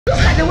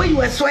way you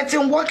were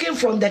sweating walking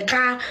from the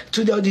car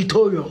to the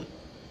auditorium.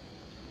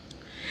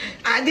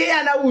 And they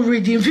are now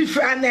reading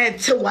Fifranet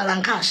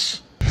Walankash.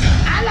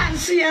 Alan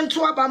see and to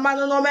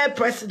Abamano no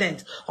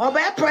president or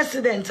by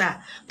president,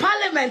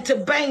 parliament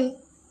bang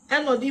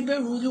and not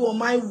even rule on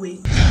my way.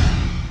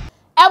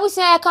 I will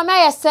say, come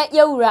here, set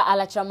your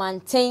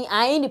Kyeremanteng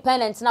and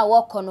independent now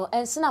walk on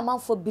and send a man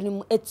for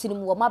bilim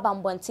etim or my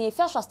bambonting.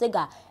 First was the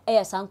guy,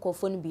 a sanko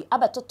phone be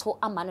about to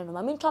a man and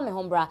my main tommy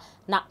hombra,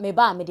 not me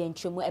bar median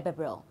chumu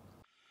ebebro.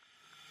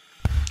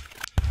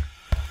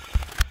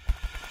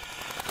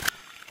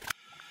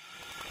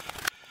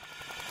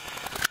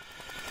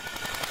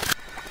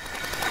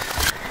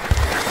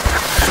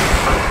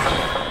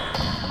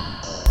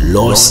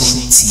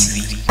 LORDSON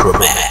TV Pro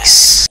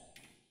Max.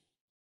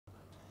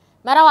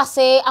 Mara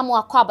say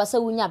amwa kwaba se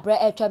wunya bre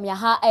etwamia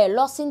ha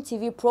LORDSON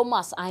TV Pro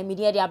Max I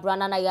media dia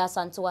brana na ya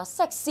santo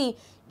sexy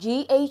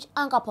GH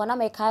ankapona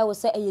mekai wo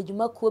se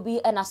eyedwuma kuo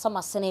bi na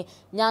samasene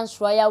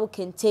nyansro ya wo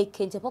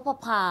kente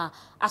papa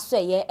aso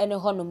ye ene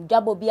honom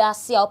dabo bi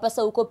ase a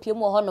opese wo kopiem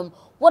wo honom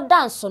wo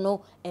dance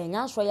no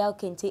nyansro ya wo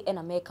kente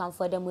na mekan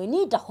for dem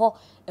ni da ho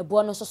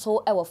ebo no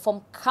so e wo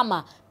fom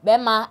kama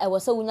bema e wo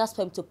se wunya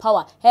spam to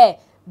power hey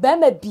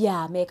Bema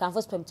bia me can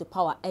for spam to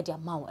power e dia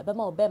mawo e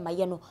bema obema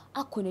ye no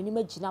akoni ni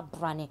magina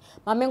brane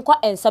ma me nkwa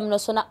ensam no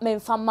so na me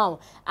mfa mawo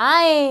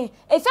ai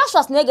e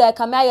first nega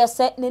ka me aye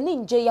se ne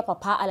nje ye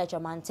papa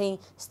Kyeremanteng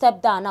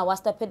step down na wa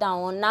step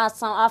down na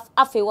san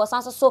afi wo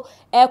san so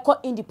e ko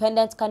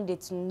independent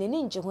candidate ne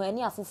nje ho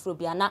ani afoforo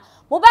bia na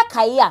mo be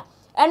kai a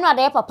eno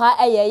ade papa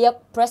ye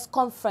press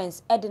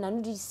conference e de na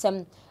no di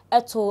sem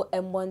eto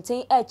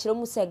embonten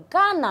Kyeremu se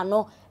Ghana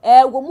no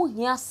wo mu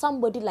hia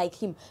somebody like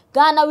him.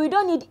 Ghana, we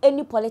don't need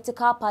any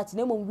political party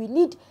name, we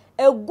need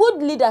a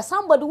good leader,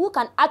 somebody who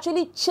can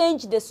actually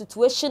change the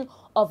situation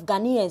of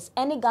Ghanaians,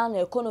 any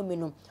Ghana economy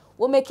no.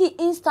 We make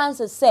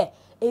instances say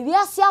if we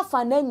are sia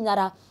fana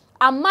nyara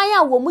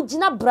amaya wo mu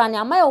gina brane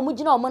amaya wo mu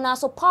gina omona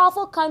so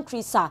powerful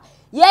countries sir.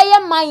 Yeah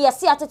man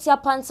yesi atetia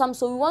pansam,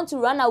 so we want to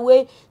run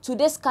away to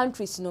these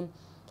countries no.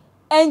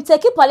 And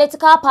take a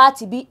political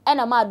party be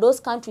and those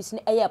countries in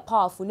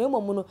powerful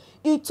no.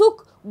 It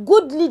took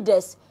good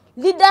leaders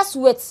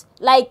with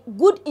like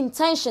good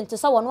intention to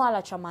say one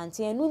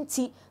Kyeremanteng and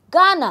nunti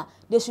Ghana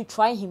they should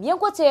try him.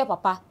 Yenko tell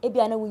papa ebi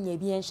ana wunya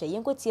bi enhye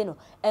yenko tie no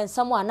and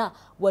someone na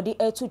wodi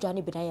etu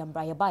dwane bi na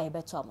yambra ye ba ye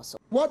beto amoso.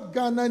 What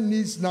Ghana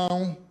needs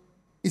now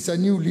is a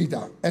new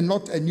leader and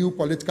not a new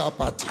political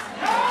party.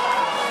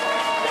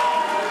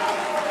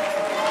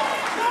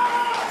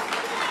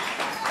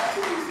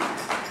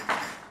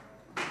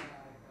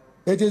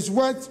 It is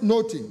worth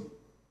noting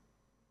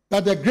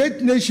that the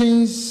great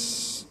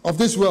nations of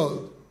this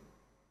world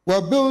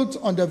were built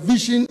on the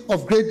vision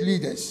of great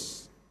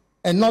leaders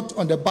and not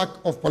on the back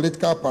of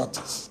political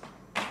parties.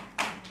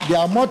 There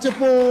are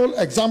multiple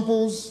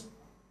examples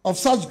of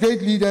such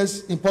great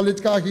leaders in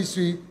political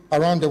history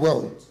around the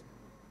world,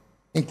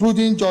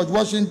 including George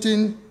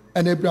Washington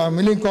and Abraham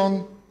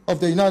Lincoln of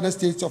the United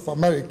States of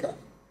America,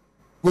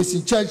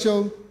 Winston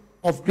Churchill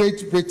of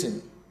Great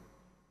Britain,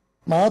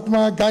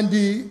 Mahatma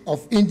Gandhi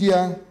of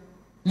India,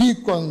 Lee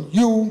Kuan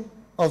Yew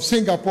of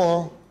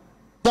Singapore,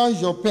 Deng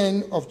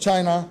Xiaoping of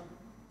China,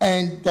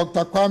 and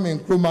Dr. Kwame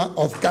Nkrumah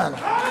of Ghana.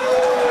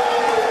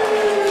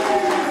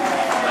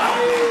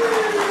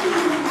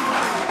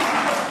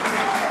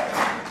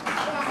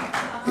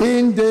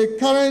 In the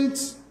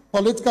current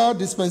political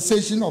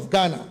dispensation of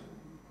Ghana,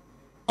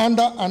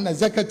 under an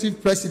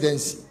executive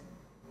presidency,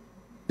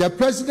 the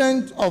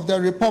President of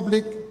the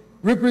Republic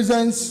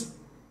represents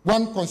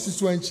one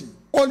constituency.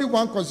 Only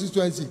one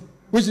constituency,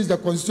 which is the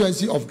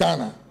constituency of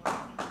Ghana.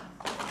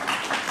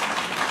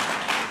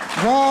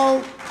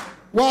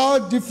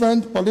 While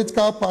different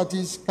political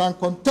parties can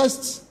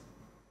contest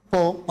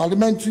for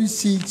parliamentary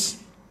seats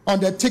on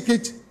the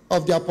ticket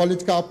of their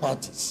political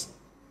parties,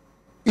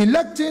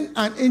 electing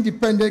an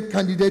independent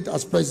candidate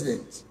as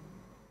president,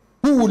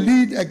 who will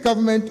lead a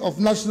government of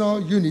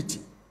national unity,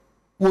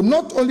 will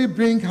not only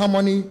bring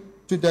harmony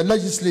to the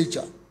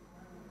legislature,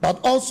 but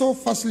also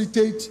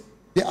facilitate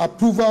the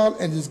approval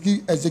and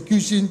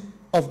execution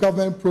of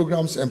government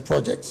programs and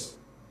projects.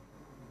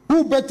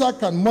 Who better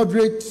can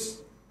moderate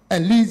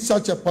and lead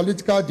such a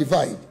political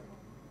divide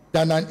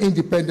than an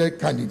independent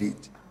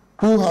candidate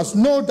who has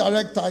no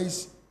direct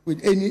ties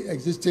with any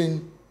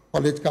existing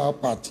political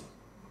party?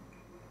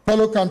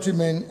 Fellow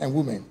countrymen and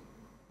women,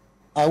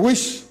 I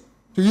wish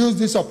to use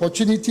this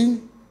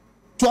opportunity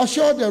to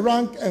assure the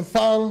rank and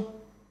file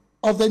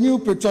of the new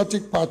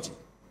patriotic party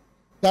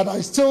that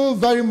I still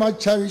very much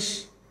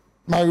cherish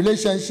my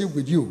relationship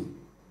with you,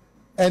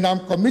 and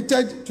I'm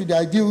committed to the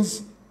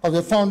ideals of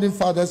the founding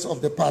fathers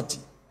of the party.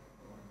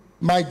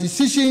 My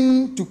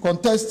decision to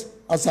contest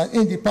as an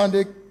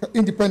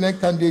independent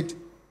candidate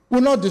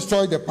will not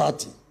destroy the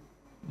party,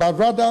 but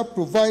rather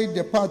provide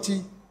the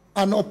party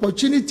an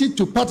opportunity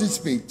to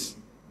participate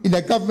in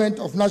a government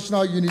of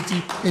national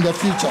unity in the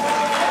future.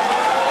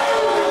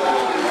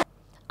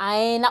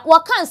 I na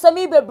wakan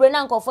sami bebre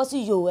na nkofo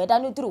si yo eda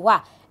no duru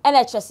wa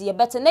NHS ye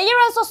better. Na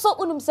yere so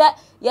unum say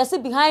yes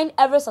behind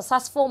every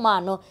successful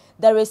man no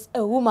there is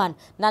a woman.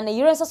 Na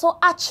yere so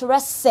akyere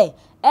say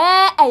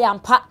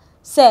eyampa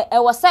say e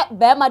was say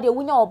be ma de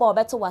wunya oba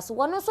obeto wase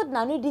wono so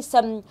na no di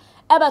sem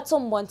ebeto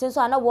mbonten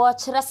so ana wo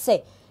kyere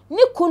say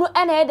ni kunu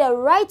ene the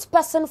right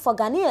person for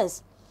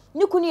Ghanaians.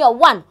 Ni kunu ye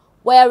one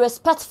were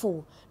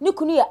respectful. Ni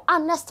kunu ye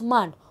honest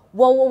man.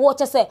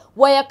 What say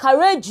were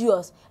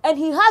courageous, and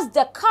he has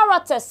the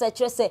character such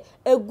as a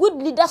good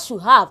leader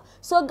should have.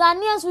 So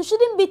Ghanaians, we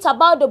shouldn't beat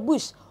about the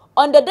bush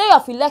on the day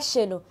of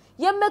election.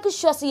 You make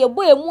sure say your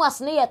boy mu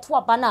asne ye to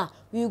abana.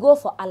 We go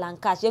for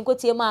Alankash. You go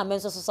tie ma men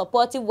so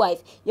supportive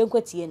wife. You go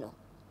tie no.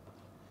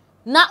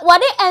 Na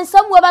wade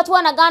ensam we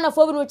beto na Ghana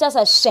for we just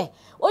a share.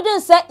 We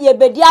didn't say ye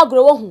bedi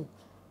agro wo hu.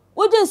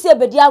 We didn't say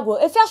bedi agro.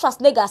 If you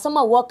trust nigga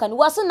sama work and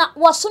was na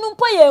wasunu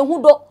po ye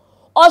hu do.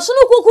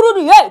 Osunu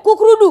kukurudu ye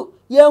kukurudu.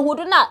 Ye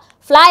hudu na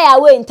fly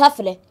away in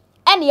tafele.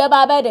 Any ye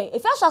babede.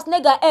 If you trust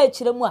nigga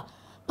chiremwa.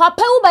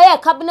 Papa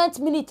ubaye cabinet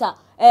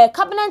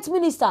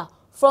minister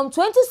from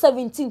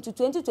 2017 to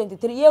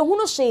 2023. Ye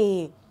hunu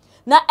she.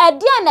 Na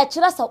edia na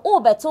chirasa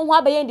beton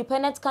wa be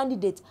independent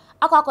candidate.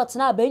 Akwa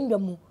na be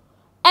ndwamu.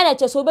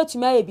 NHS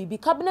obetumi bibi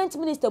cabinet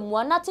minister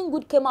mu nothing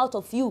good came out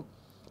of you.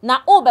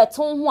 Na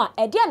beton ho a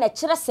edia na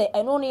chirasa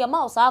eno no ye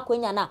ma osa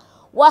akwanya na.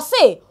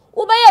 Wase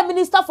ubaye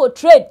minister for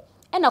trade.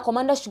 And a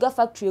Commander Sugar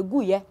Factory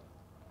guye.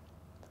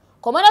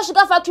 Commander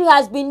Sugar Factory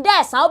has been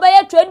there. So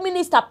by trade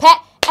minister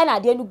pet and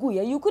at the end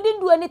guye. You couldn't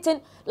do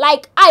anything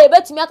like I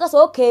bet me say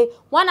okay.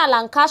 One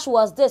Alankash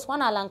was this,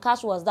 one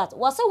Alankash was that.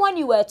 Was it when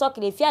you were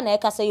talking? If you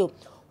na say you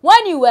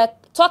when you were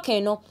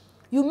talking, no,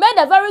 you made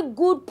a very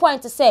good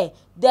point to say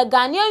the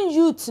Ghanaian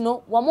youth,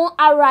 no, won't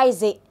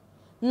arise it.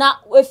 Now,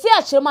 if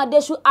you are they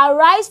should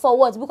arise for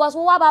what? Because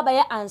we are by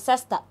your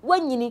ancestor.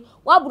 When you need,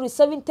 we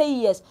 70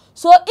 years.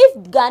 So if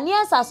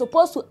Ghanaians are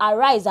supposed to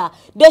arise,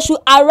 they should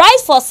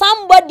arise for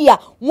somebody.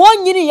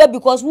 1 year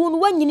because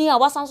when you need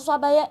was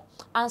by your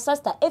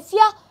ancestor. If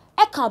you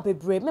I can't be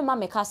brave, me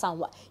mama make sound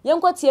what. You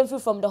got free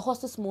from the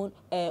horse's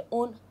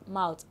own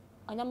mouth.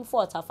 I'm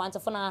for it.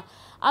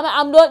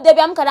 I'm no.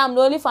 Debbie, I'm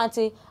the only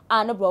fancy.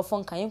 No bro,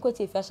 phone can you go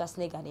to fresh as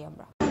snake and the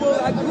umbra. You will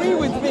agree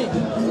with me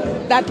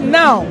that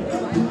now.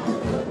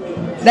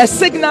 The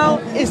signal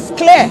is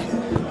clear,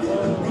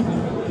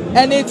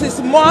 and it is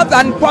more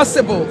than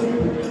possible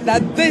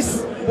that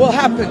this will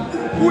happen.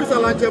 Who is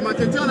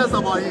Alankyeremanteng? Tell us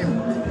about him.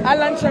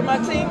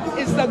 Alankyeremanteng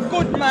is the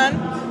good man.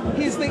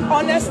 He's the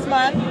honest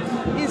man.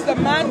 He's the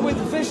man with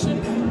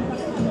vision.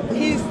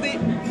 He's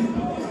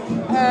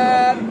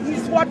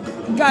what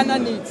Ghana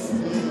needs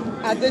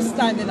at this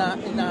time in our.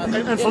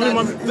 And for me,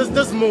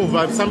 this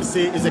move, some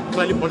say, is a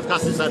clearly political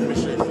suicide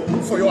mission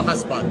for your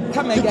husband.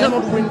 Come again. He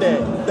cannot win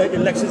the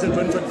elections in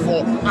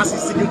 2024 as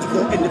he's seeking to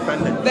go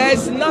independent. There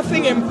is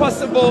nothing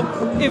impossible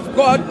if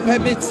God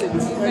permits it.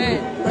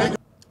 Amen.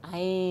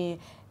 Aye,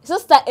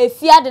 sister,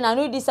 if you had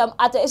no this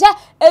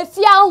if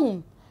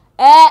you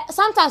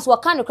sometimes we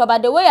can't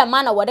but the way a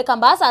man or what they can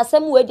pass the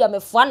same way me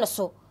fun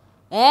so.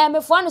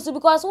 Me fun so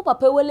because who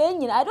papa will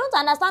I don't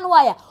understand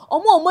why.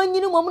 Omo money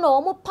no mo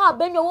no omo pa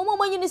benyo omo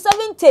money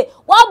 70.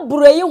 What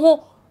bray you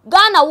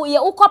Ghana we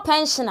uko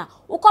pensioner,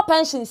 uko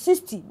pension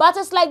 60. But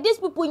it's like these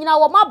people you know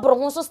what my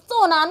bro so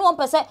still na no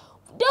 1%.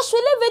 They should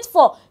leave it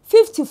for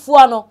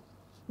 54 no.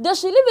 They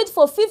should leave it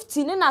for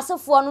 15 na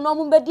asefo no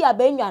mo bedi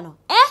abenwa no.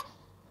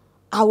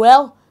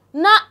 Well,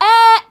 na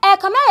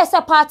come here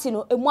say party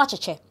no emu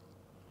acheche.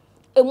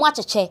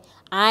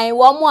 Ai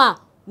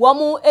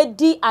womu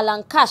edi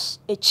Alankash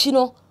echi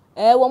no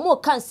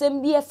womu kan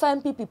sem bi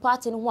NPP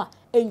party no ho a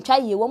entwa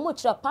ye womu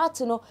kira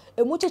party no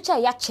emu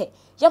cheche yache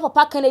ye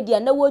papa Kennedy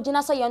na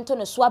wogina say yento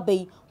no so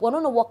abai wono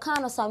no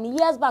wokan no some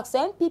years back say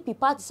NPP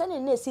party say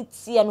na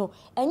sitie no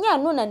enye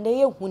no na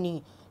ye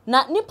huni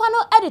na nipa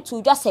no edit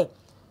to dwa say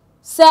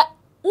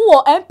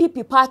wo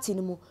NPP party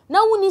no mu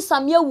na wuni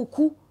samye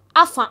wuku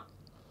afa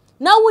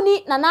na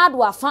wuni na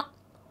nado afa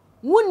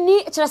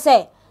wuni kire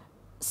say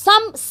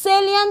some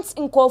salient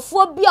in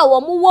Kophobia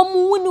or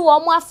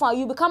Muafa,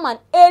 you become an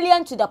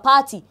alien to the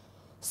party.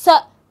 So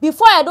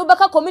before I do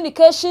back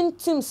communication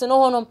teams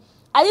no honor,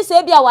 I just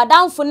say be a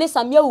down for this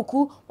some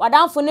yauku,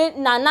 down for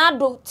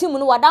nanado team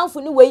no down for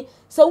any way.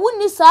 So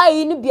wouldn't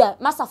say in be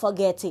master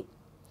forget it.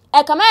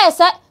 A command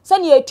said,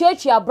 send you a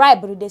church your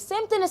bribery. The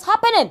same thing is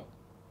happening.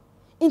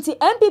 Into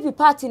NPP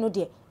party no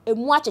dear, a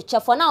watch a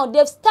for now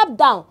they've stepped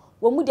down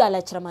when we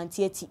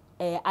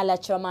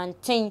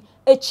Alankyeremanteng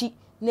echi.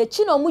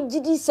 Nechi no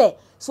mujidi se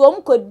so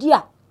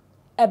omkodia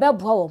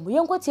ebeboa wo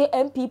yenkotie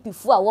NPP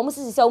fu a wo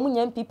musisi se wo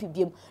nya NPP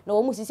biem na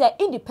wo musisi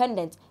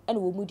independent and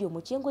wo mudi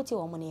omochi yenkotie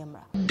wo ne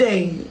yemra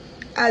den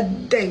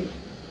aden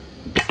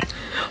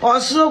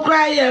osoro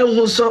kra ye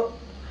huso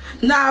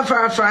na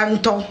afra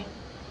nto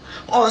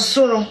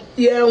osoro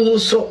ye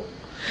huso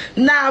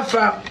na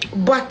afra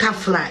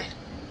butterfly.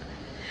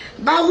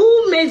 But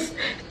who makes,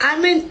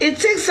 it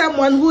takes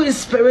someone who is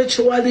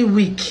spiritually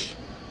weak.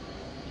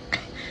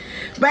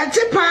 But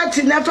the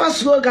party never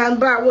slogan,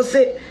 but I will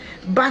say,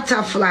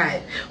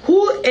 Butterfly.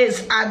 Who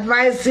is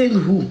advising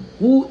who?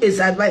 Who is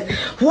advising?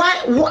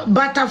 Why? What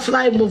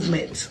butterfly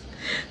movement?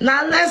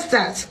 Now let's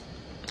start.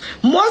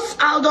 Most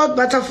adult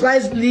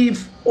butterflies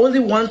live only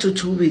 1 to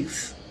 2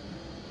 weeks.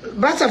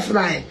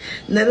 Butterfly,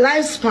 the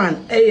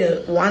lifespan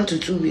is 1 to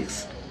 2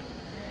 weeks.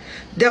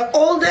 The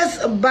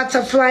oldest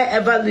butterfly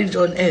ever lived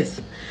on Earth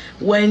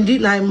were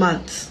 9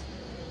 months.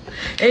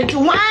 And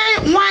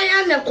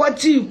why are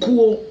quite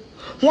cool?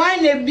 Why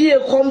not be a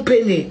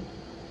company?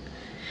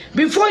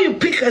 Before you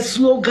pick a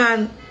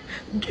slogan,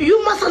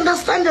 you must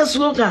understand the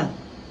slogan.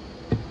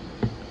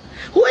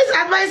 Who is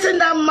advising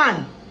that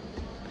man?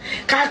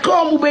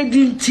 Kakro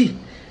mubedinti.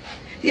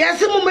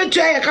 Yes, moment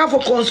try for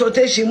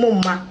consultation,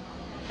 mama.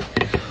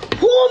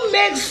 Who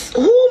makes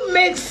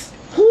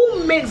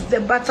the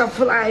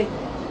butterfly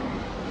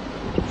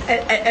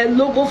a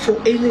logo for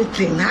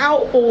anything?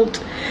 How old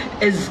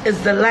is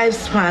the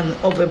lifespan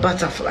of a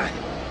butterfly?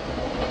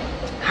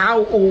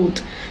 How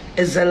old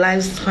is the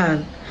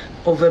lifespan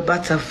of a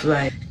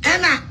butterfly?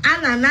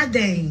 Anna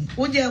nothing.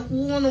 Would you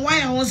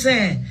why I was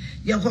say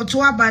you got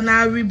to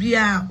abana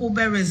ribia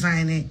ube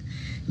resigning?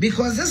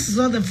 Because this is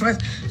not the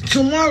first.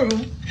 Tomorrow,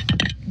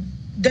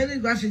 Daily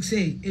Graphic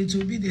say it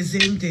will be the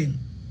same thing.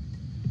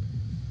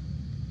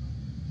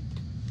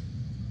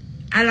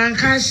 Alan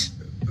Cash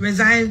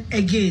resign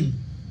again.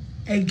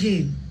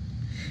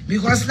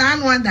 Because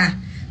none wonder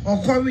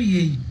or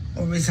Korea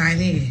or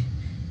resign.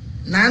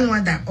 None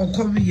wonder or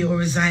Korea or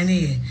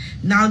resign.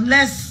 Now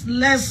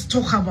let's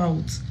talk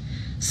about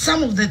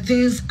some of the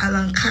things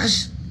Alan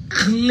Cash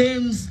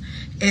claims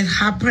it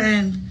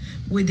happened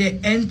with the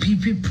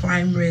NPP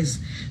primaries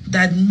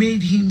that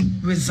made him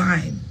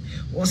resign,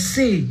 or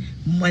say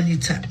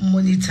monetization,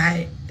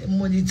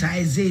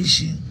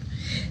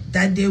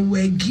 that they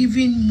were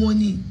giving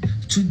money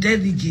to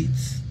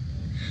delegates.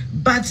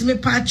 But me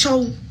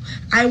pacho,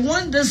 I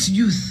want this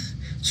youth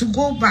to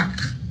go back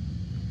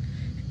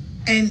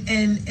and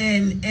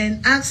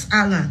ask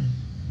Alan,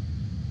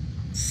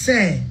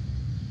 say,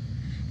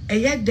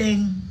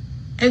 Ayedeng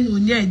and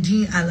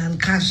Unyedin Alan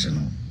Cash,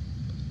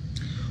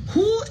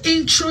 who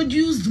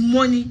introduced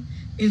money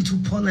into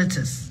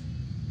politics?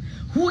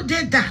 Who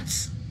did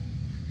that?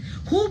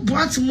 Who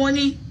brought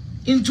money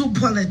into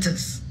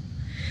politics?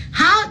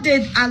 How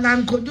did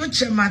Alan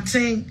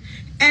Kyeremanteng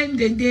end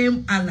the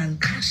name Alan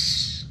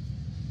Cash?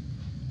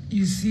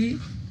 You see?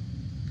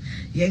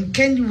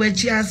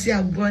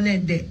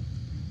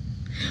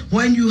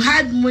 When you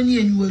had money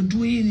and you were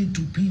doing it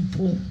to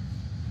people,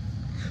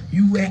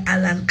 you were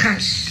Alan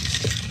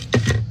Cash.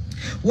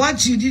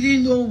 What you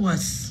didn't know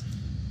was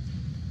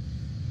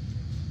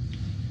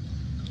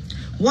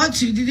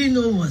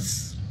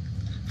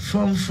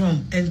from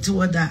and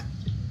toward that.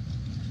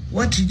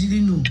 What you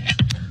didn't know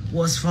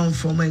was from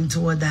and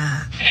toward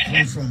that.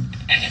 From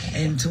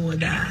and toward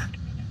that.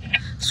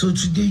 So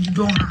today you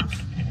don't have.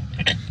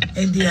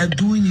 And they are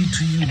doing it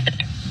to you.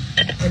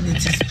 And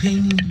it is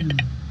paining you.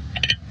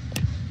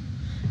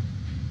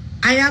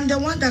 I am the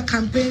one that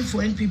campaigned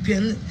for NPP.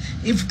 And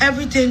if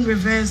everything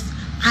reversed,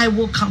 I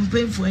will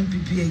campaign for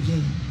NPP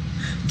again.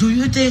 Do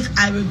you think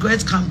I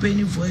regret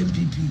campaigning for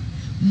NPP?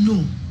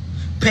 No.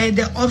 Per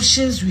the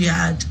options we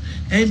had,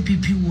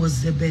 NPP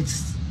was the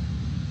best.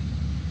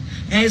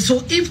 And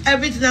so if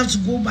everything has to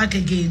go back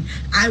again,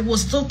 I will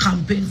still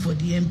campaign for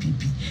the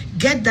NPP.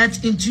 Get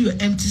that into your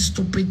empty,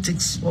 stupid, thick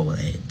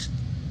head.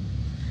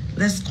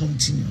 Let's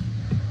continue.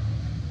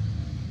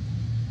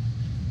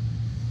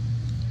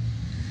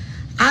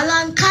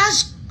 Alan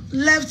Cash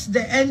left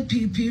the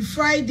NPP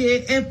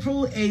Friday,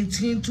 April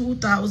 18,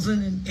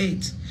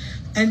 2008.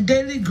 And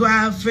Daily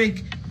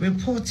Graphic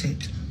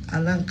reported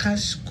Alan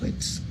Cash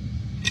quits.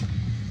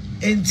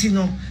 And you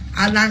know,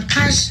 Alan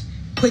Cash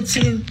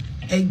quitting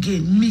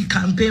again. Me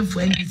campaign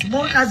for NPP.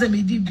 More as a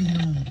medibi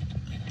no.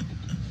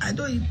 I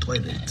don't eat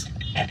toilet.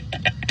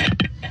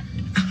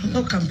 I'm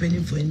not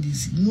campaigning for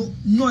NDC. No,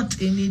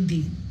 not any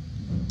day.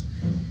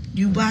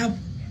 You Bob,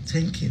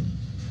 thank you.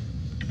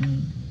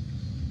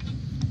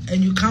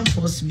 And you can't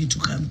force me to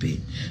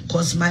campaign,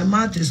 because my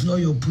mouth is not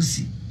your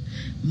pussy.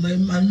 My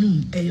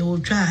manum, and you will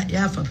try. You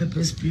have a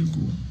pepper spray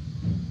go.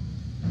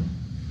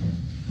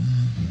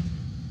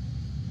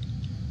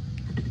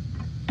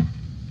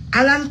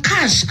 Alan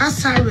Cash,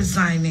 as I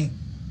resigning,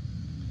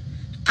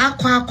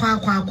 aqua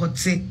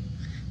party.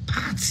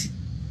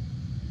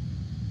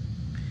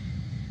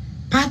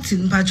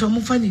 Mpacho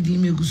mufani di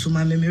me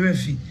gusuma me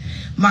refi.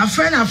 My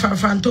friend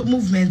Afrafanto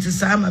movement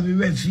is my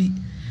refi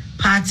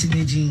party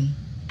nejin.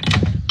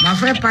 My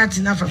friend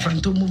party na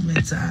Afrafanto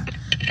movement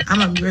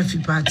I'm a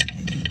refi party.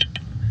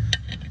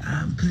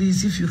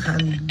 Please, if you can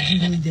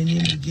give me the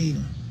name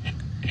again.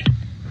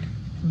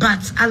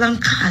 But Alan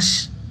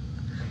Cash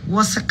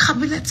was a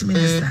cabinet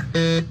minister.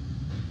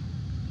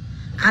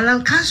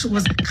 Alan Cash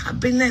was a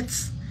cabinet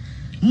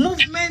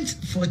movement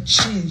for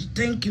change.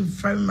 Thank you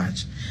very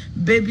much.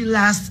 Baby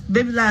last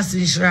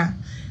Inshra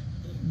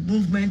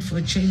movement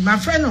for change. My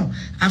friend no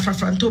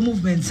Afrafanto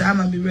movement I'm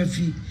a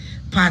refi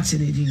party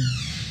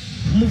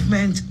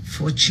movement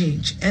for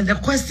change. And the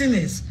question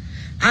is,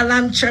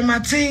 Alan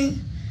Kyeremanteng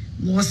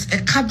was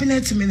a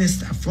cabinet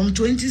minister from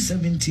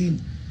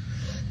 2017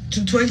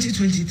 to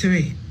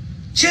 2023.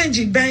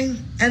 Change bang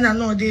and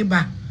another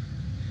deba.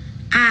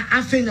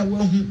 I think I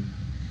will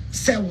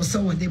say was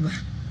so deba.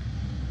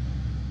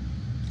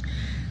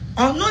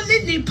 Only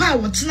Nipa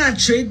was not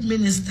trade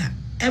minister.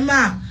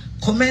 Emma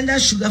Commander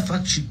Sugar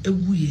Factory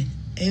Eguye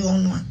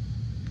Eonwa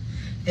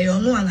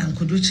and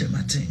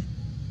Kyeremanteng.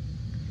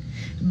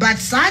 But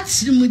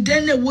such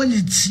Timudene won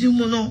it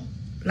Timuno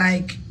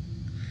like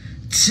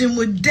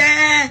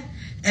Timude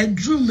a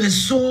drew me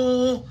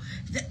so.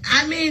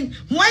 I mean,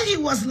 when he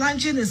was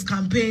launching his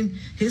campaign,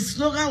 his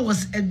slogan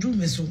was a drew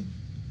me so.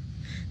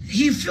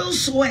 He feels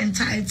so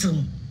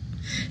entitled.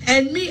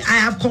 And me, I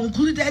have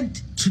concluded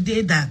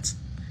today that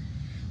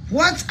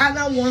what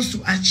Alan wants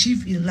to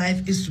achieve in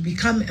life is to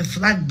become a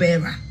flag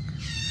bearer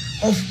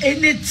of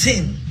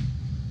anything.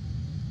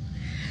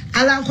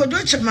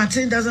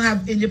 Kyeremanteng doesn't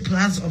have any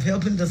plans of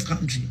helping this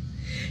country.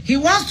 He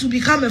wants to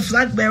become a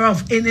flag bearer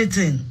of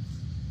anything.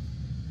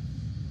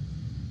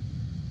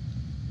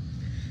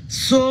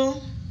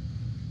 So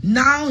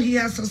now he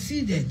has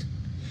succeeded.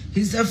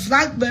 He's a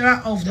flag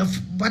bearer of the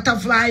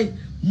butterfly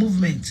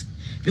movement,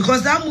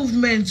 because that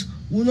movement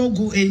will not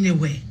go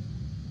anywhere.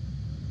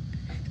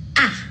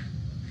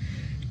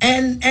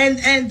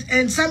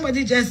 And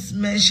somebody just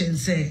mentioned,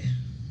 say,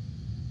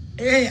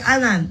 hey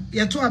Alan,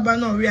 you're too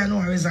abandoned, we are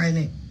no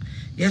resigning.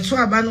 You're too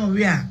abandoned,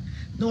 we are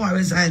no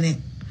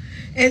resigning.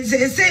 And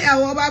say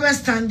our Baba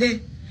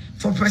standing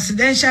for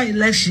presidential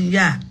election,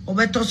 yeah,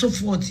 over also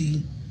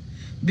 40.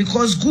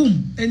 Because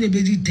Gum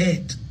anybody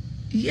dead.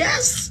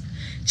 Yes.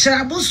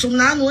 Charabusu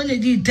now when they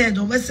did third,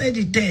 over said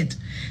the third.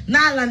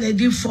 Now Alan they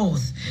did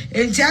fourth.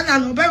 And Tiana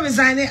no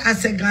resigning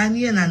as a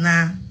Ghanaian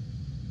and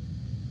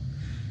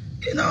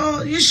you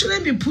know, you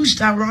shouldn't be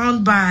pushed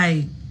around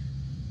by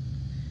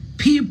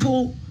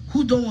people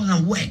who don't want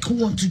to work, who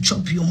want to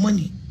chop your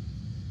money.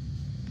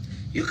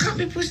 You can't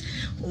be pushed.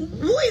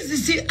 Who is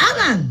this?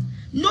 Alan,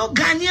 no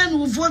Ghanaian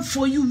will vote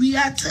for you. We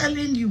are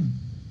telling you.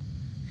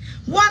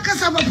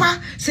 Wakasa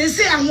papa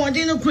say I'm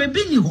wanting to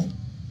crabini.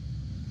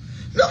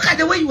 Look at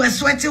the way you were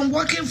sweating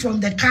walking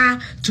from the car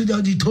to the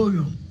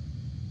auditorium.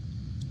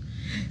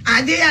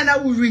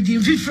 Adeyana will read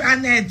in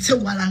Fifranet to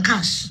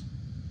Walankash.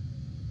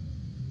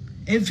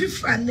 And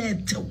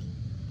Fifranet.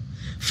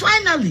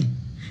 Finally,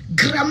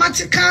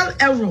 grammatical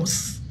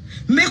errors.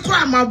 Make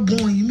my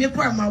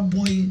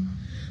boy.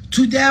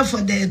 To there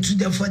for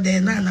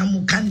the nana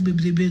mu can be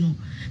blebeno.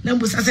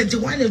 Number said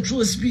one a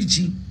true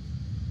speech.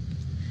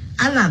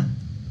 Alan.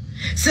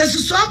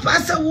 Says so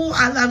pastor wo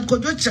Alan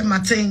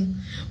Kyeremanteng.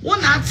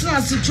 One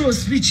answer to true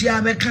speech ya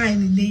be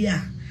kind in the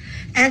year.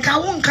 And I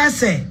won't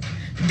say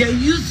the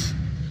youth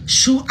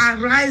should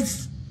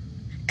arise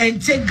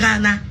and take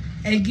Ghana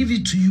and give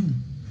it to you.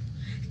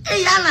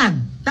 Hey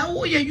Alan, now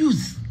who your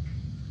youth?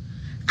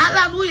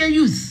 Alan, who your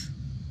youth?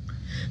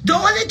 The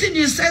only thing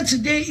you said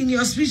today in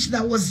your speech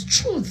that was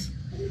truth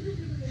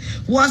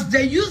was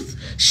the youth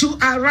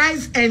should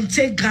arise and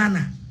take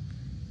Ghana.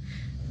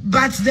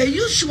 But the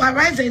youth should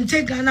arise and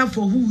take Ghana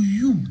for who?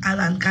 You,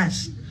 Alan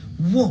Cash.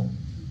 Whoa.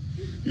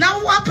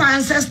 Now what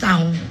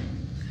ancestor?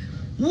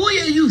 Who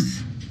your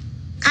youth?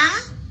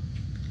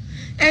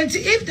 And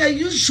if the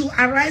youth should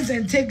arise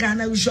and take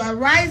Ghana, we should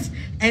arise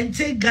and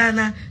take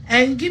Ghana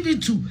and give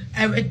it to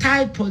a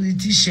retired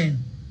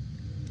politician.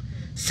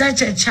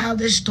 Such a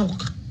childish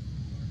talk.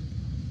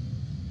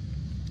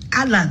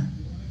 Alan,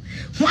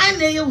 why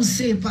do you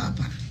say,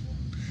 Papa?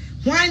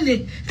 Why do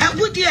you?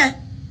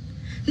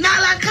 Now,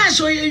 Alan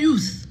Cash or your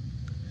youth?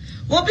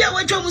 Obi a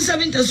wait almost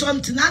 70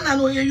 something.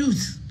 Alan or your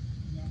youth?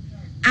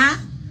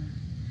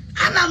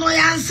 Alan or your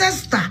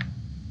ancestor?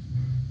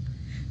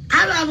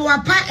 Alan or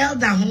a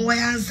elder who your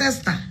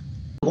ancestor?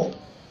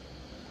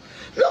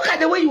 Look at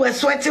the way you were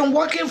sweating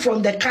walking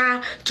from the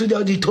car to the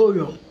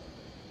auditorium.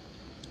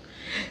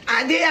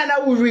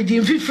 Adeyana will read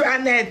in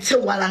Fifranet to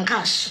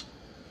Walankash.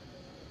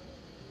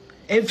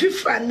 And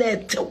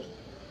Fifranet.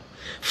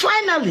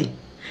 Finally,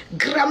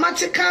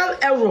 grammatical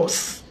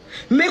errors.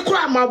 Make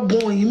my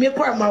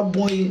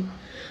boy.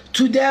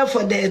 To there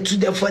for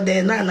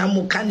the nana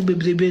mu can be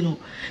blebeno.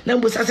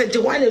 Number said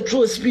one a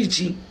true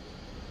speech.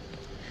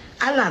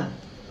 Alan.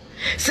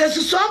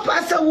 Says so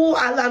pastor who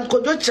Alan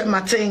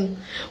Kyeremanteng.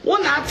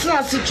 One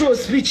answer to true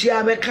speech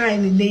ya be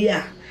kind in the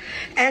year.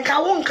 And I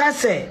won't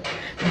say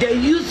the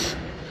youth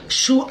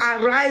should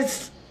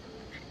arise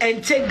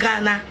and take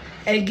Ghana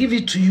and give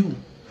it to you.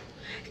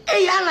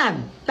 Hey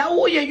Alan, now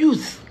who your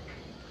youth?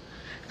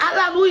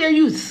 Alan, who your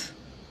youth?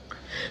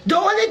 The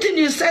only thing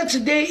you said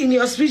today in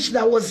your speech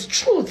that was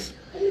truth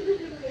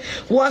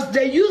was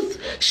the youth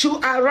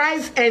should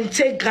arise and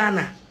take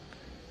Ghana.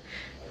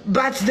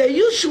 But the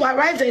youth should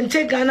arise and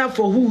take Ghana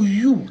for who?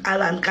 You,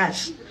 Alan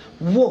Cash.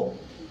 Whoa.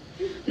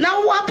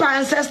 Now what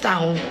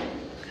ancestor?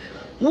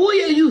 Who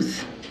your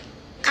youth?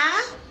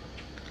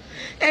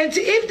 And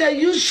if the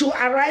youth should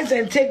arise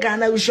and take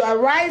Ghana, we should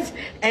arise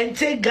and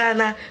take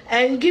Ghana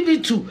and give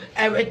it to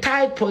a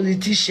retired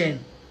politician.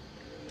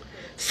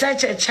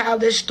 Such a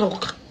childish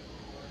talk.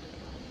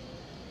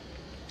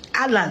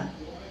 Alan,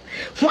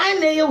 why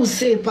do you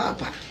say,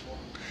 Papa?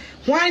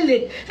 Why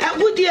ne?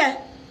 Good dear.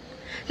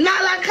 Na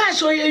alanka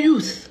show your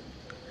youth.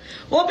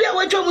 Obi a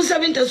wetwa mu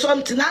 70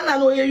 something na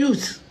no your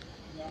youth.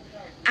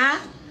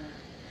 Ah?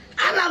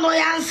 Ana no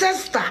your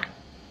ancestor.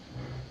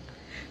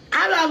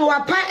 Ana no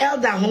papa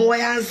elder who your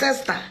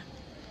ancestor.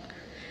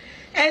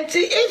 And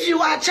if you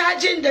are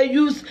charging the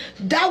youth,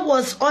 that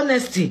was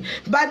honesty.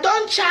 But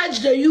don't charge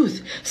the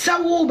youth.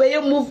 Some will be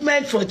a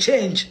movement for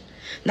change.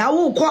 Now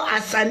we'll call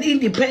as an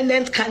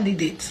independent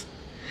candidate.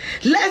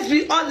 Let's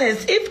be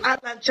honest. If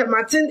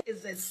Kyeremanteng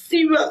is a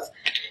serious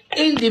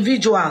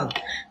individual,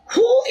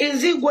 who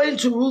is he going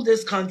to rule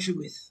this country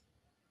with?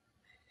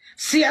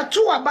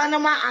 Siatu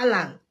Abanama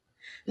Alan,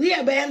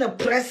 near being the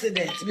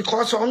president,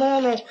 because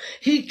no,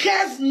 he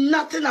cares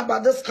nothing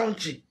about this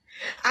country.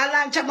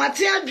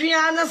 Alankyeremanteng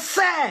Adriana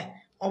say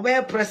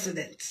obey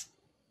president.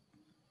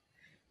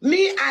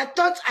 Me, I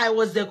thought I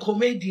was the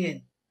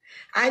comedian.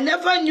 I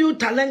never knew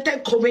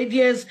talented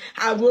comedians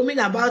are roaming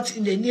about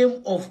in the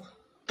name of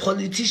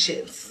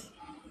politicians.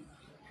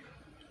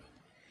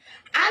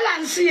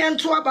 Alan CN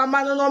to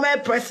Abamano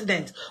no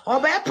president.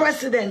 Obey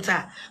president.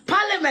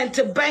 Parliament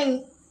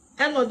bang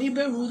and not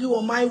even rule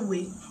on my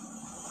way.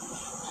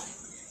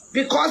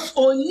 Because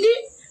only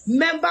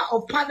member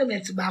of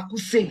parliament baku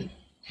say.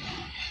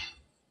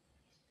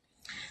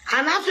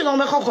 And after no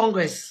make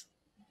Congress.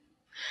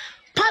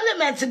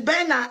 Parliament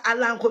bena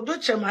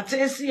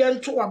Kyeremanteng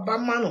CN to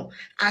Abamano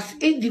as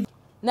individual.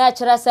 Na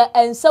kyerɛ sɛ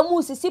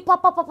ensamu sisi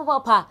papa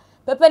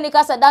pepe ni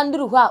kasa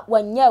danduru hɔ a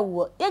wanya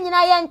wo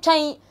yenyina ye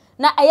ntwɛn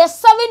na ɛyɛ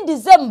 7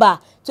 December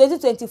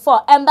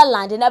 2024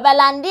 Emberland na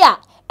belande a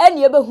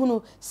ene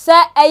ebehunu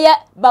sɛ ɛyɛ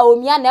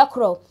baomia na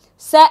ekro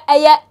sɛ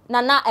ɛyɛ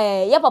nana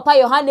ye papa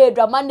Yohana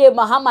Edwama na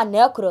Mahama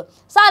na ekro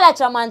sɛ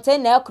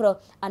Kyeremanteng na ekro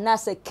ana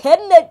sɛ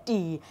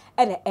Kennedy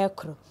ene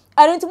ekro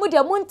arintimu de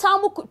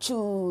muntamu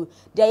kuchu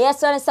de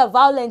yesere sɛ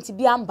violent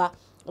bi amba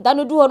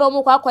danu du hono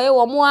mu kwaye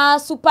wo mu a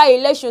super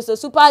elections so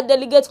super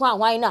delegate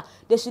hwan na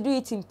they should do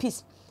it in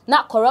peace.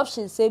 Na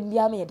corruption say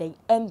bia me den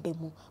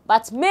embemu,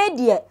 but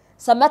media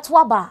se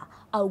metwa ba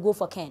I'll go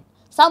for Ken.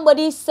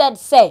 Somebody said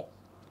say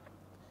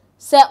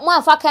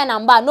one for Ken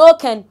and ba no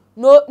Ken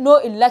no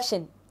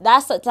election. That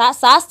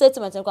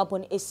statement and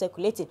company is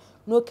circulating.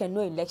 No Ken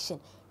no election.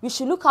 We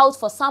should look out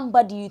for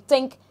somebody you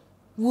think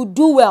would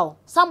do well,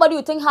 somebody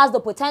you think has the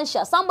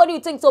potential, somebody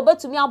you think so bet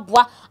to me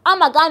abua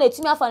amagane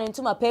to me afan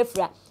into my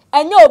pefria.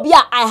 And you be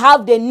I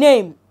have the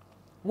name.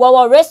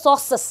 What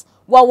resources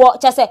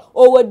what just say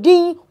oh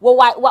din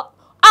what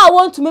I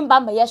want to member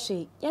my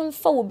yeshe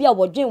yemfa will be a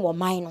wodwen wo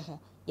man ho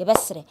ye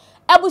besere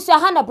ebusu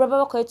ha na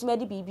brother ko etuma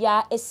di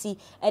bibia esi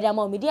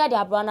edama media de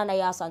abrana na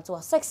ya santo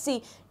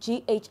sexy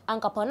gh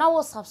ankapa na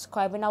wo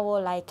subscribe na wo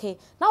like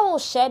na wo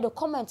share the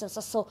comment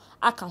so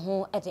aka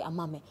ho e de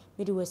amame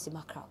me di wesi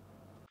makra.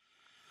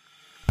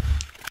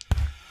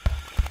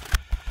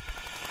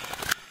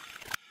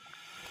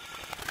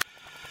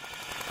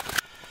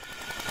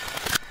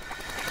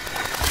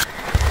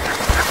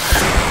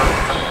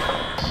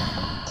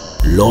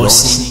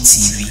 LORDSON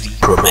TV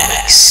Pro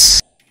Max.